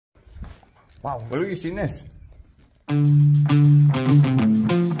Wow, well, have you seen this?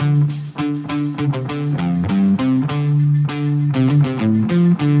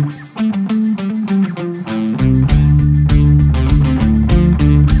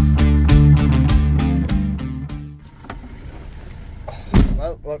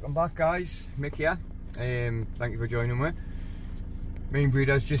 Well, welcome back guys, Mick here. Thank you for joining me. Main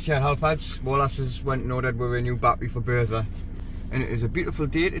breeders just here at Halifax. Wallaces went and ordered with a new battery for Bertha. And it is a beautiful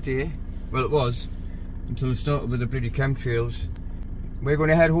day today. Well, it was, until it started with the bloody chemtrails. We're going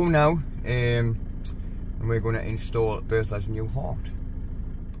to head home now, and we're going to install Bertha's new heart.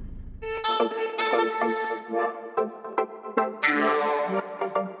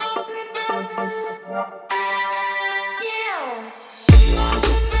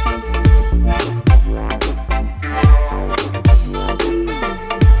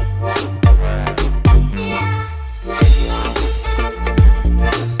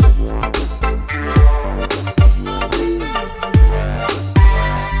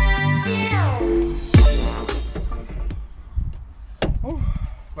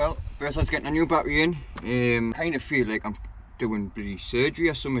 Well, Bertha's getting a new battery in. Kind of feel like I'm doing bloody surgery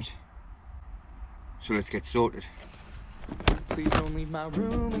or something. So let's get sorted. Please don't leave my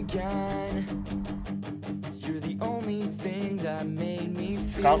room again. You're the only thing that made me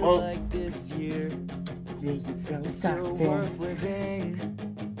feel like this year is still worth living.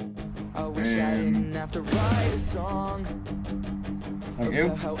 I wish I didn't have to write a song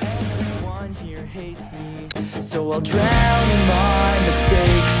about how everyone here hates me. So I'll drown in my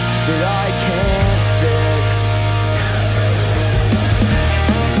mistakes that I can't fix.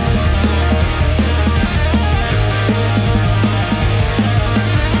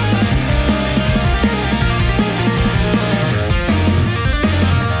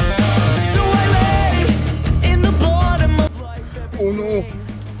 So I lay in the bottom of life. Oh no,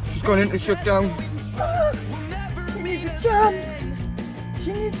 she's gone into shutdown. She needs a jump.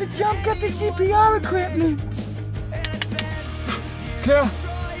 She needs to jump, get the CPR equipment. Here.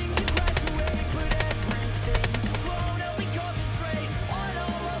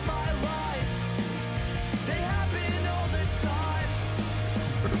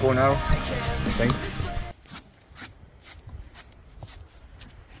 Got to go now.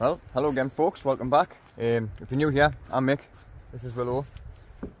 Well, hello again folks, welcome back. If you're new here, I'm Mick. This is Willow.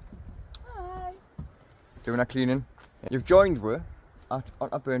 Hi. Doing a cleaning. You've joined me at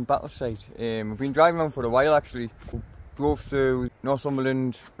a burn battle site. We've been driving around for a while actually. We drove through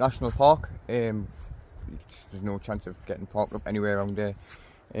Northumberland National Park. There's no chance of getting parked up anywhere around there.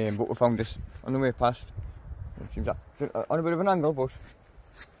 But we found this on the way past. It seems like it's on a bit of an angle, but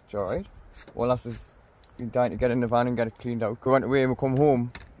it's alright. Well, that's been dying to get in the van and get it cleaned out. Go on away and we come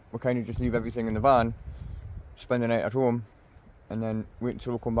home, we kind of just leave everything in the van, spend the night at home, and then wait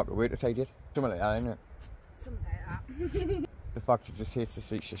until we come back away to tidy it. Something like that, isn't it? Something like that. The fact she just hates to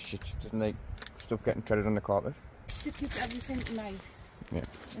see shit, she doesn't like stuff getting treaded on the carpet. It keeps everything nice. Yeah.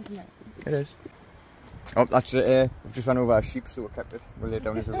 Isn't it? It is. Oh, that's it. We've just run over a sheep, so we kept it. We'll lay it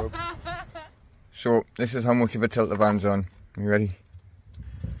down as a rug. So, this is how much of a tilt the van's on. Are you ready?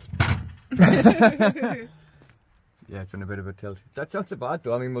 Yeah, it's on a bit of a tilt. That's not so bad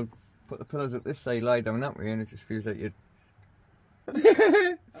though. I mean, we'll put the pillows up this side, lie down that way, and it just feels like you'd...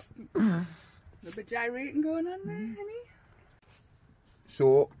 A bit gyrating going on there, honey.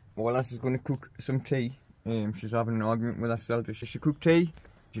 So, Wallace is going to cook some tea. She's having an argument with herself. Does she cook tea?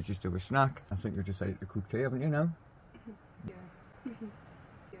 She just do a snack. I think you've decided to cook tea, haven't you now? Yeah.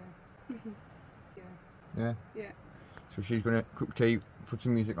 Yeah? Yeah. So she's going to cook tea, put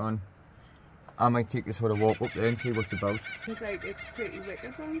some music on. I might take this for a walk up there and see what it's about. It's like, it's pretty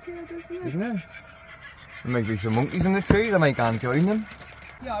wicked around here, doesn't it? Isn't it? There might be some monkeys in the tree, I might go and join them.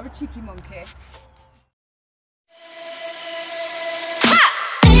 You're a cheeky monkey.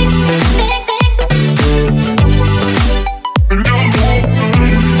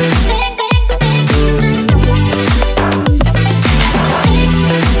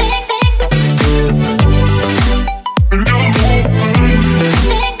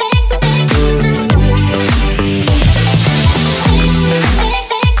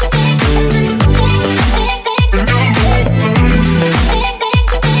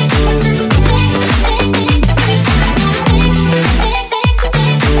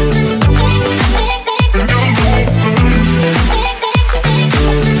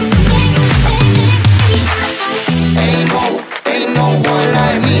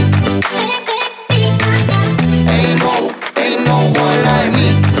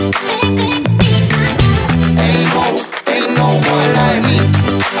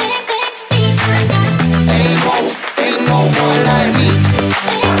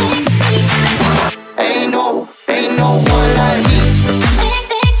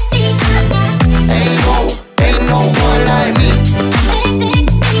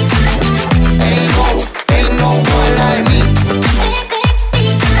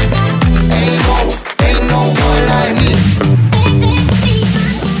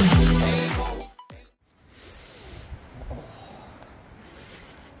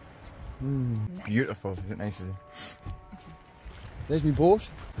 beautiful. Is it nice? Is it? There's my boat.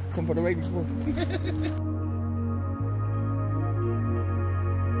 Come for the ride, boat.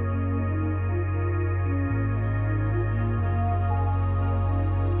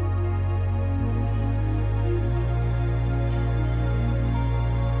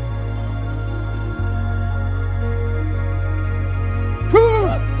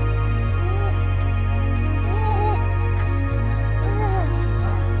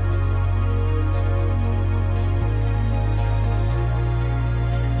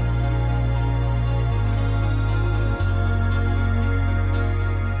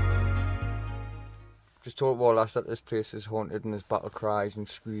 Just told Wallace that this place is haunted and there's battle cries and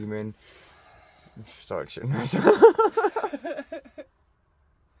screaming. And she started shitting herself.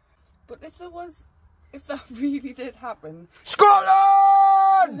 But if that really did happen...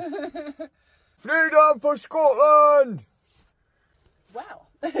 Scotland! Freedom for Scotland! Well.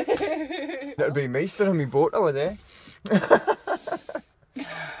 That'd be me still on my boat over there.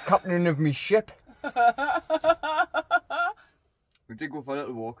 Captain of me ship. We did go for a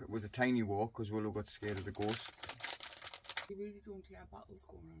little walk. It was a tiny walk because Willow got scared of the ghost. You really don't hear battles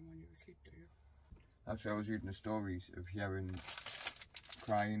going on when you're asleep, do you? That's why I was reading the stories of hearing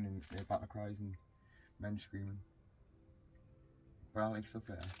crying and battle cries and men screaming. But I like stuff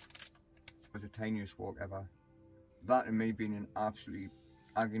like that. It was the tiniest walk ever. That and me being in absolute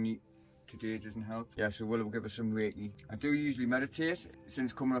agony today doesn't help. Yeah, so Willow will give us some Reiki. I do usually meditate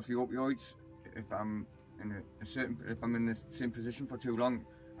since coming off the opioids. If I'm in the same position for too long,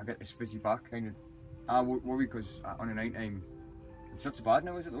 I get this fizzy back. Kind of, I worry because on a night time, it's not so bad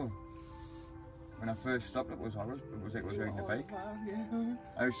now, is it though? When I first stopped, it was horrible. It was like I was riding a bike. Yeah.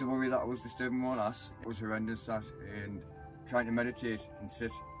 I used to worry that I was disturbing my lass. It was horrendous that, and trying to meditate and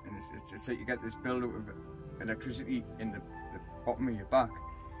sit, and it's like you get this build up of electricity in the bottom of your back,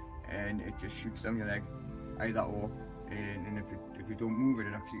 and it just shoots down your leg, either or, and if you don't move it,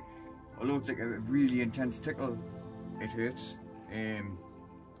 it actually. Although it's like a really intense tickle, it hurts.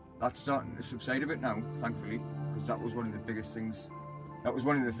 That's starting to subside a bit now, thankfully, because that was one of the biggest things. That was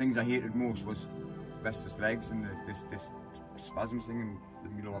one of the things I hated most, was restless legs and this spasm thing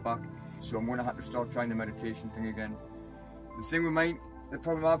in the lower back. So I'm going to have to start trying the meditation thing again. The thing with mine, the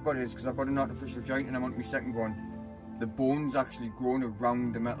problem I've got is, because I've got an artificial joint and I'm on my second one, the bone's actually grown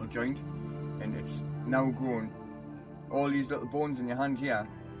around the metal joint, and it's now grown. All these little bones in your hand here,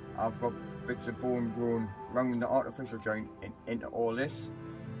 I've got bits of bone grown around the artificial joint and into all this,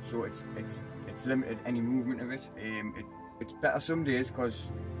 so it's limited any movement of it. It's better some days because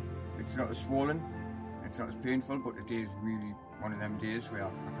it's not as swollen, it's not as painful, but today is really one of them days where I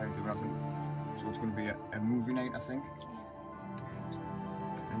can't do nothing. So it's going to be a movie night, I think.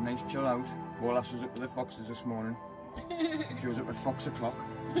 A nice chill out. Wallace was up with the foxes this morning. She was up at fox o'clock.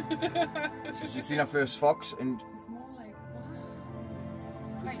 She's seen her first fox and... It's more like,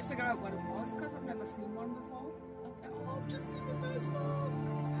 wow. Trying to figure out what it was because I've never seen one before. I was like, oh, I've just seen the first fox.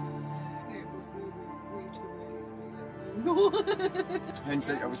 And it was way too early. Hence,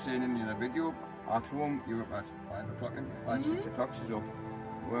 like I was saying in the other video, at home you were up at 5 o'clock and 6 o'clock she's up.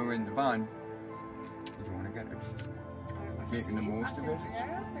 When we're in the van, you don't want to get it. It's just making the most of it.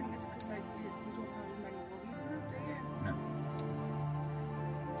 Yeah, I think it's because like, you don't have as many worries in that, do you? No.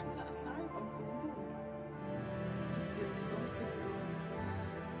 Is that a sign of going home? Just the thought of going.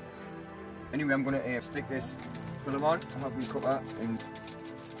 Anyway, I'm going to stick this film on, have me cut that and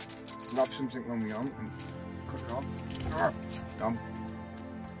wrap something on my arm and cut it off.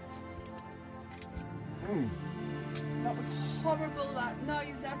 That was horrible, that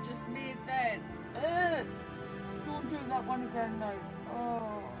noise that just made then. Don't do that one again now.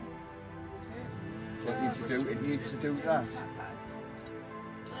 Oh. What it needs to do? It needs to do that.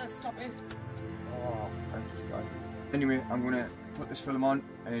 Stop it. Oh, thanks God. Anyway, I'm going to put this film on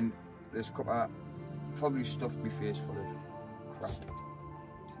and this cup of probably stuff my face full of crap.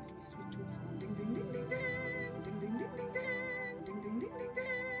 Sweet tooth. Ding ding ding ding ding. Ding ding ding ding ding. Ding ding ding ding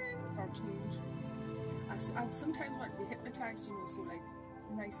ding. For a change. I sometimes want to be hypnotised, you know, so like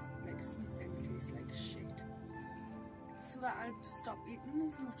nice, like sweet things taste like shit. So that I just stop eating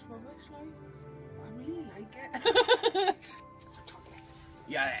as much rubbish, like. I really like it. Hot chocolate.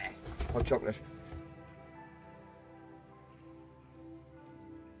 Yeah! Hot chocolate.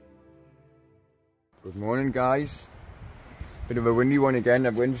 Good morning, guys. Bit of a windy one again.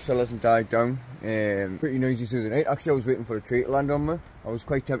 The wind still hasn't died down. Pretty noisy through the night. Actually, I was waiting for a tree to land on me. I was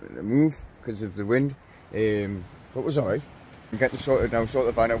quite tempted to move because of the wind. But it was alright. I'm getting sorted now, sort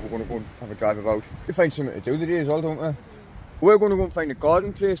the van out. We're going to go and have a drive about. We find something to do today as well, don't we? We're going to go and find a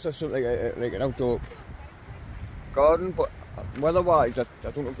garden place or something, like an outdoor garden, but weather-wise, I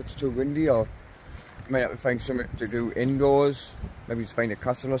don't know if it's too windy or might have to find something to do indoors. Maybe just find a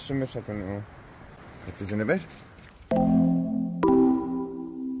castle or something. I don't know. Catch us in a bit.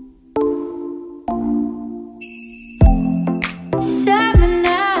 Summer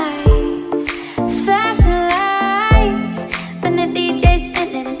nights, flashing lights, when the DJ's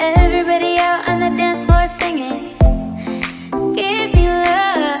spinning, everybody out on the dance floor singing. Give me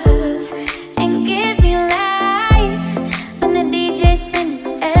love and give me life. When the DJ's spinning,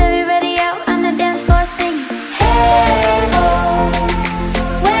 everybody out on the dance floor singing. Hey oh,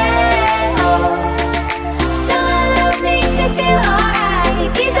 way oh, summer love makes me feel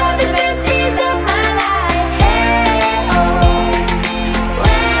alright. These are the best days of my life. Hey oh,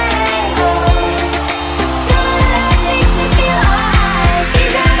 way oh, summer love makes me feel alright.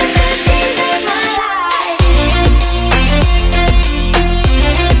 These are the best days of my life.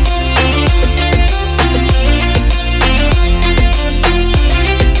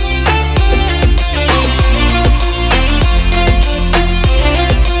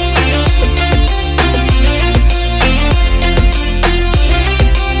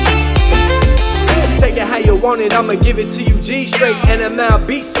 Take it how you want it, I'ma give it to you G straight. NML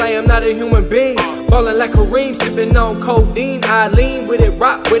beat slay, I'm not a human being. Ballin' like Kareem, sippin' on codeine. I lean with it,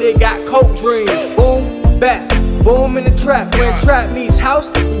 rock with it, got coke dreams. Boom, back, boom in the trap. When trap meets house,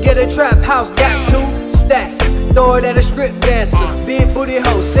 you get a trap house. Got 2 stacks, throw it at a strip dancer. Big booty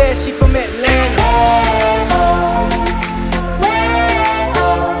hoe, said she from Atlanta. Hey oh, way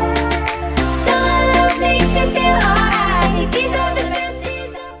oh, summer love makes me feel alright. These are the best days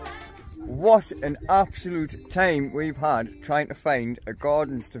of my life. What an absolute time we've had trying to find a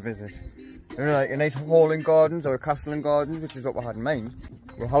gardens to visit. You know, like a nice hall in gardens or a castle in gardens, which is what we had in mind.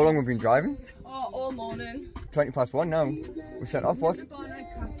 Well, how long have we been driving? Oh, all morning. 20 past 1 now. We set off what? Went to Barnard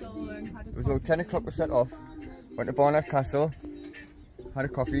Castle and had a It was about 10 o'clock we set off. Went to Barnard Castle, had a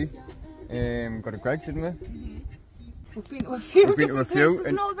coffee, got a Greg's, didn't we? We've been to a few We've been to a different few, places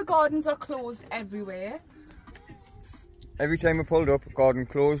and all the gardens are closed everywhere. Every time we pulled up, garden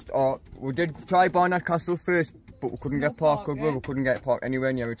closed. Or we did try Barnard Castle first, but we couldn't get park, could we? We couldn't get park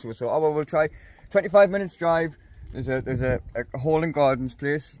anywhere near it. So we thought, oh well, we'll try. 25 minutes drive. There's a hall in gardens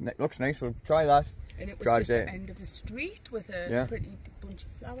place. It looks nice. We'll try that. And it was Drive just there. the end of a street with a pretty bunch of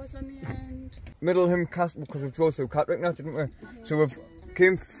flowers on the end. Middleham Castle, because we drove through Catterick now, didn't we? So we've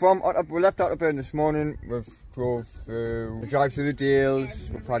came from, we left Otterburn this morning, we've drove through, we drive through the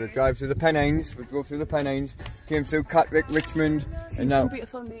Dales, we've had a drive through the Pennines, we drove through the Pennines, came through Catterick, Richmond, and now, Some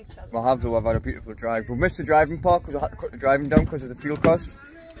beautiful nature. we have though, I've had a beautiful drive. We've missed the driving park because I had to cut the driving down because of the fuel cost.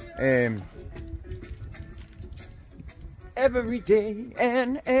 Every day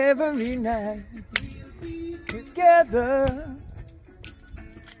and every night, together.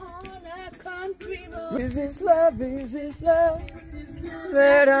 On a country road. Is this love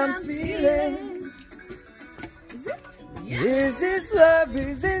that I'm feeling? Is it? Yeah. Is this love,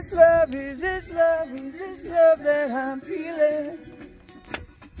 is this love, is this love, is this love that I'm feeling?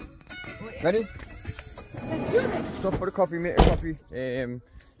 Ready? Stop for the coffee, make a coffee.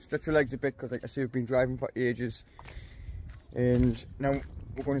 Stretch your legs a bit because like I say we've been driving for ages. And now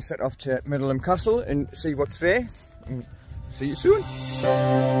we're going to set off to Middleham Castle and see what's there. And see you soon.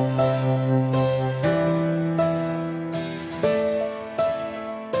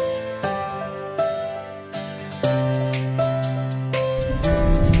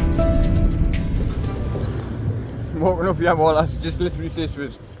 Walking up here, well, that's just literally says,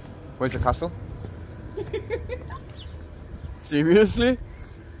 where's the castle? Seriously?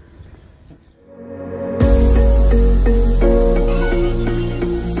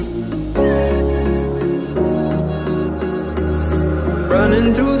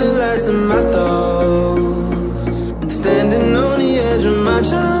 Running through the last of my thoughts, standing on the edge of my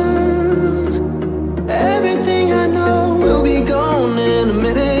time. Everything I know will be gone in a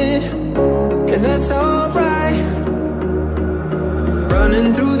minute, and that's alright.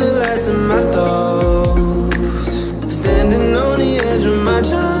 Running through the last of my thoughts, standing on the edge of my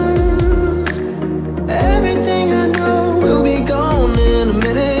time. Everything I know will be gone in a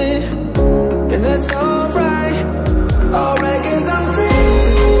minute, and that's alright. Alright, 'cause I'm free.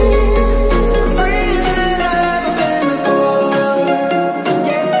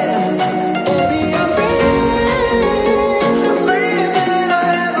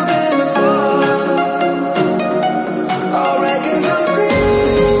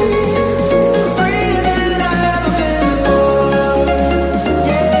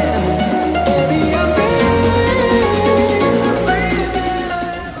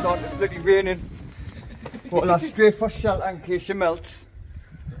 Raining. What last straight for shelter in case you melt.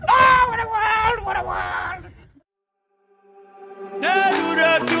 Oh, what a world, what a world!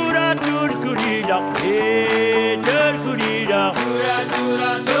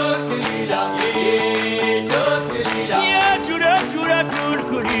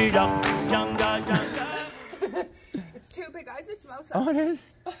 It's too big, guys. It's mouse. Oh, it is.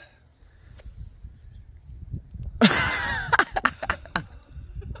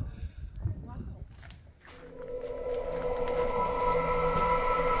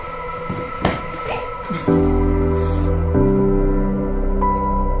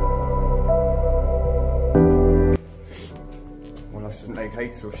 Well, this doesn't like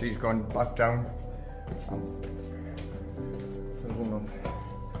height, so she's gone back down. So going up.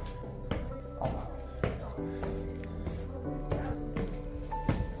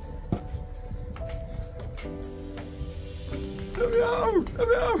 Let me out! Let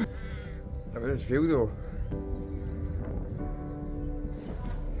me out! Look at this view though.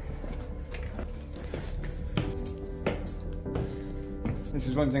 This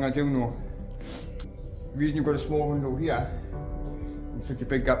is one thing I do know. The reason you've got a small window here and such a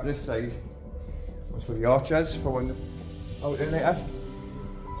big gap this side was for the archers, for when they're out in later.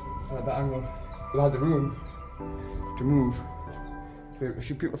 So at that angle, we'll have the room to move to be able to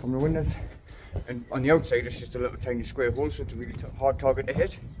shoot people from the windows. And on the outside it's just a little tiny square hole, so it's a really hard target to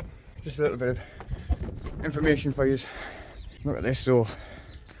hit. Just a little bit of information for you. Look at this though.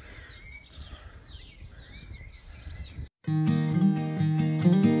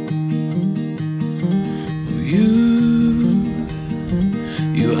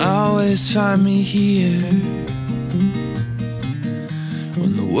 You always find me here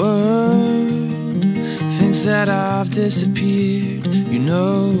when the world thinks that I've disappeared. You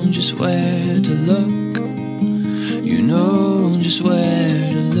know just where to look. You know just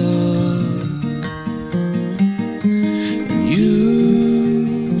where to look. And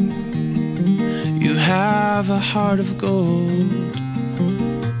you have a heart of gold.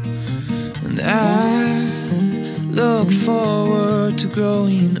 And I look forward to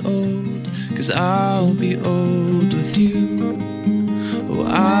growing old, 'cause I'll be old with you. Oh,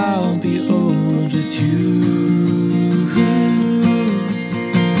 I'll be old with you.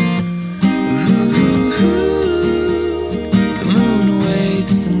 The moon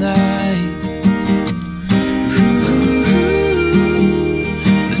awaits the night.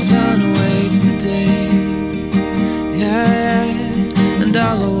 The sun awaits the day. Yeah, and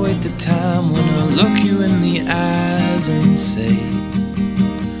I'll await the time when I'll look you in the eyes and say,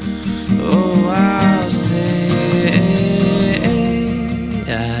 oh, I'll say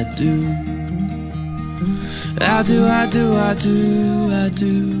I do. I do, I do, I do, I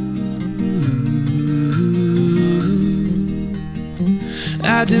do.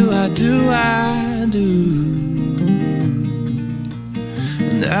 I do, I do, I do.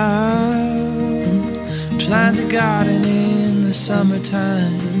 And I'll plant a garden in the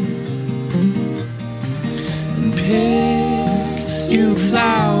summertime and pick you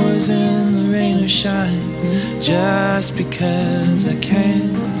flowers in the rain or shine, just because I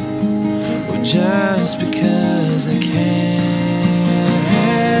can, or just because I can.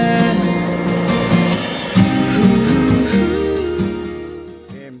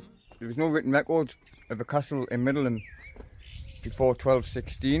 There was no written record of a castle in Middleham before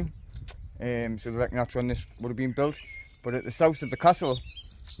 1216, so they reckon that's when this would have been built. But at the south of the castle,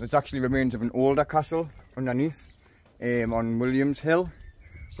 there's actually remains of an older castle underneath, on Williams Hill,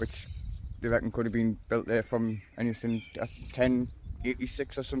 which they reckon could have been built there from anything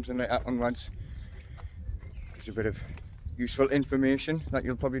 1086 or something like that onwards. It's a bit of useful information that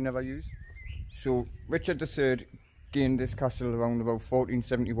you'll probably never use. So Richard III gained this castle around about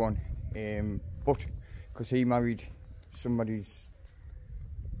 1471, but because he married somebody's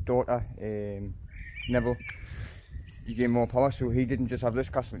daughter, Neville, he gained more power. So he didn't just have this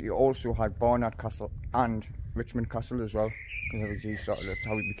castle, he also had Barnard Castle and Richmond Castle as well, because that's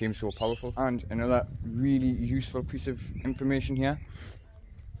how he became so powerful. And another really useful piece of information here,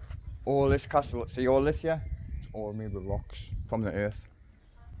 all this castle, see all this here, it's all made with rocks from the earth.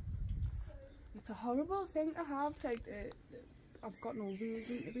 It's a horrible thing to have, like, I've got no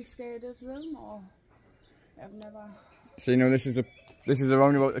reason to be scared of them, or I've never... So you know, this is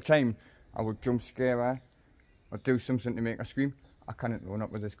around about the time I would jump scare her, or do something to make her scream. I can't run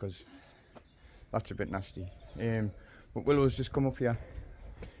up with this because that's a bit nasty. But Willow's just come up here,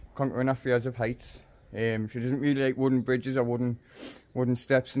 conquering her fears of heights. She doesn't really like wooden bridges or wooden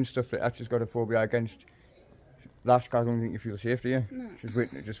steps and stuff like that. She's got a phobia against that. I don't think you feel safe, do you? No. She's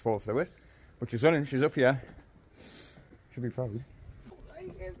waiting to just fall through it. But she's running, she's up here. She'll be proud.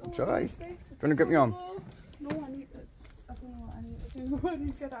 It's alright. Do you want to get me on? No, I need to. don't know what I need to do when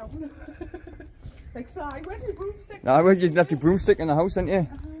you get out. Like, fly, where's your broomstick? Nah, well, you left your broomstick in the house, didn't you?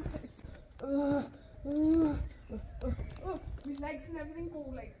 My legs and everything go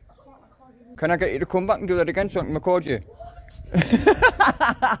like, I can't even. Can I get you to come back and do that again so I can record you?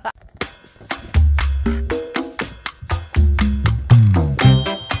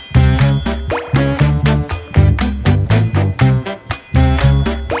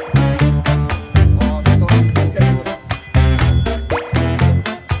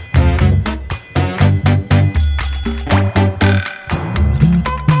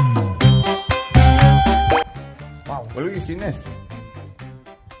 Well, have you seen this?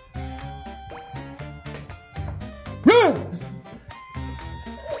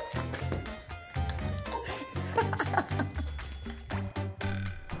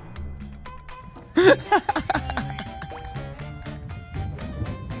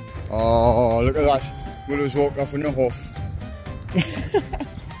 Oh, look at that. Willow's walked off in a huff.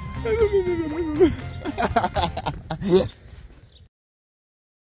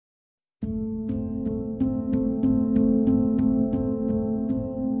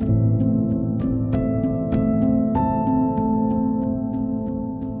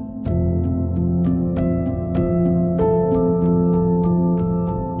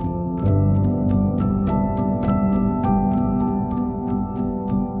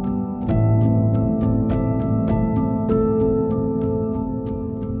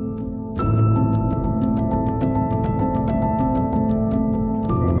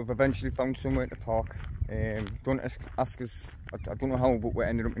 Eventually found somewhere to park. Don't ask us, I don't know how, but we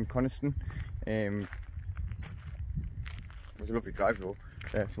ended up in Coniston. It was a lovely drive though.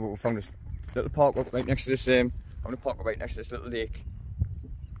 So we found this little park up right next to this, I'm going to park up right next to this little lake.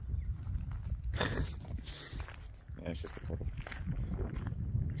 Yeah, it's just a puddle.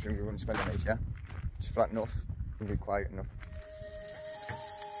 So we're going to spend the night, yeah? It's flat enough, it'll be quiet enough.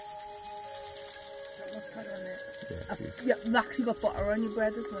 Yeah, you've actually got butter on your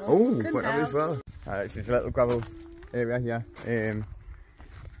bread as well. Oh, butter as well. It's just a little gravel area here.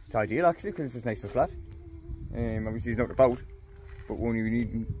 It's ideal actually because it's just nice and flat. Obviously it's not about, but we only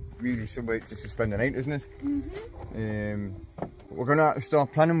need really somewhere just to spend the night, isn't it? We're going to have to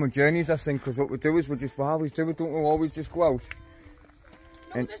start planning with journeys, I think, because what we do is we always do it, don't we? Always just go out.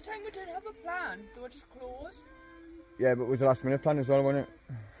 No, and this time we didn't have a plan, they were just closed. Yeah, but it was a last minute plan as well, wasn't it?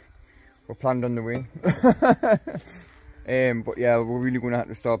 We're planned on the way. But yeah, we're really going to have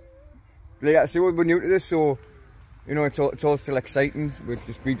to stop. Like, see, we're new to this, so you know, it's all still exciting. We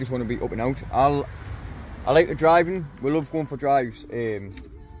just want to be up and out. I like the driving. We love going for drives. The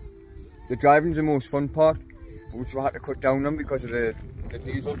driving's the most fun part, which we had to cut down on because of the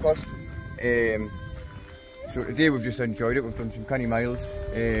diesel cost. So today we've just enjoyed it. We've done some canny miles.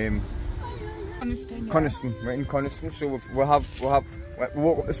 Coniston, right in Coniston. So we woke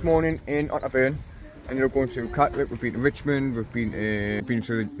up this morning in Otterburn, and we're going to Catterick. We've been to Richmond. We've been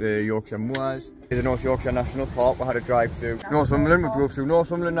to the Yorkshire Moors, the North Yorkshire National Park. We had a drive through Northumberland. We drove through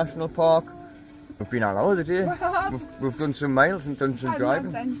Northumberland National Park. We've been all over the day. We've done some miles and done some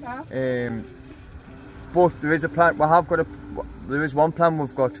driving. But there is a plan. There is one plan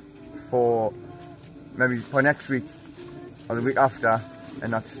we've got for maybe for next week or the week after,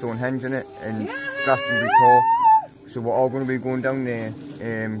 and that's Stonehenge in it and Glastonbury Tour. So we're all going to be going down there,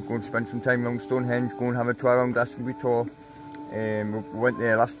 going to spend some time around Stonehenge, go and have a tour around Glastonbury Tour. We went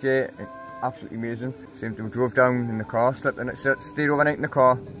there last year, absolutely amazing. Same thing, we drove down in the car, stayed overnight in the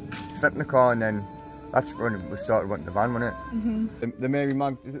car, slept in the car, and then that's when we started wanting the van, wasn't it? The Mary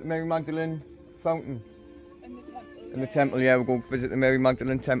Magdalene fountain? In the temple, yeah, we'll go visit the Mary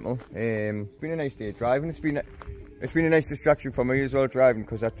Magdalene temple. It's been a nice day driving. It's been a nice distraction for me as well, driving,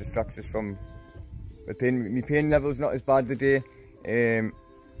 because that distracts us from the pain. My pain level's not as bad today.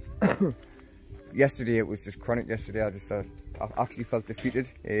 Yesterday it was just chronic. Yesterday I actually felt defeated.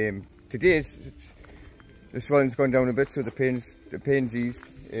 Today the swelling's gone down a bit, so the pain's eased.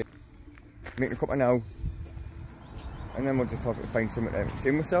 Making a cuppa now, and then we'll just have to find something to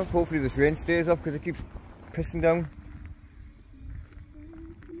entertain myself. Hopefully this rain stays up because it keeps pissing down.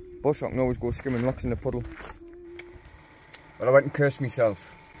 But I can always go skimming rocks in the puddle. But I went and cursed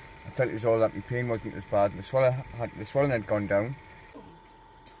myself. I tell you all that my pain wasn't as bad. The swelling had gone down.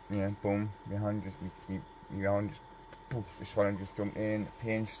 Yeah, boom. My hand just, poof, the swelling just jumped in. The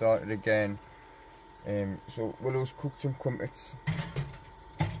pain started again. So Willow's cooked some crumpets.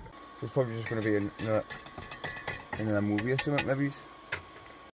 So it's probably just going to be another movie or something, maybe.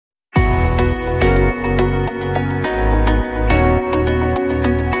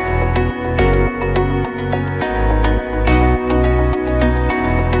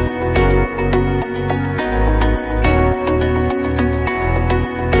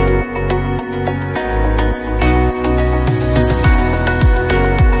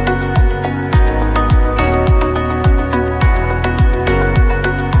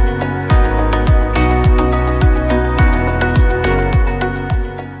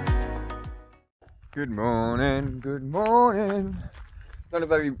 Good morning. Not a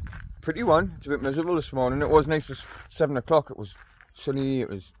very pretty one. It's a bit miserable this morning. It was nice at 7 o'clock. It was sunny, it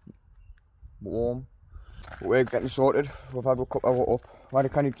was warm. But we're getting sorted. We've had a cup of water up. We had a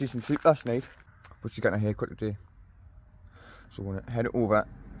kind of decent sleep last night, but she's getting a haircut today. So we're gonna head over,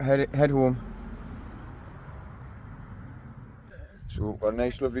 head home. So we've got a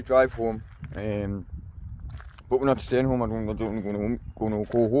nice lovely drive home. But we're not staying home. We're going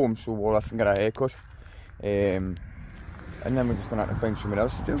to go home, so we'll have to get a haircut. And then we're just going to have to find something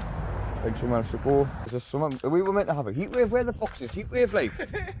else to do. Find somewhere else to go. Is there someone? We were meant to have a heat wave. Where the fuck's this heat wave like?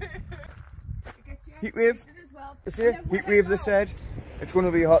 Heat wave? Is it? Heat wave, they said. It's going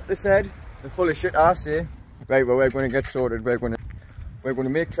to be hot, they said. They're full of shit, I say. Right, well, we're going to get sorted. We're going to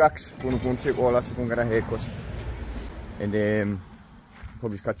make tracks. We're going to go and take all that to go and get a haircut. And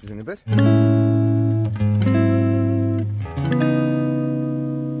probably catch us in a bit.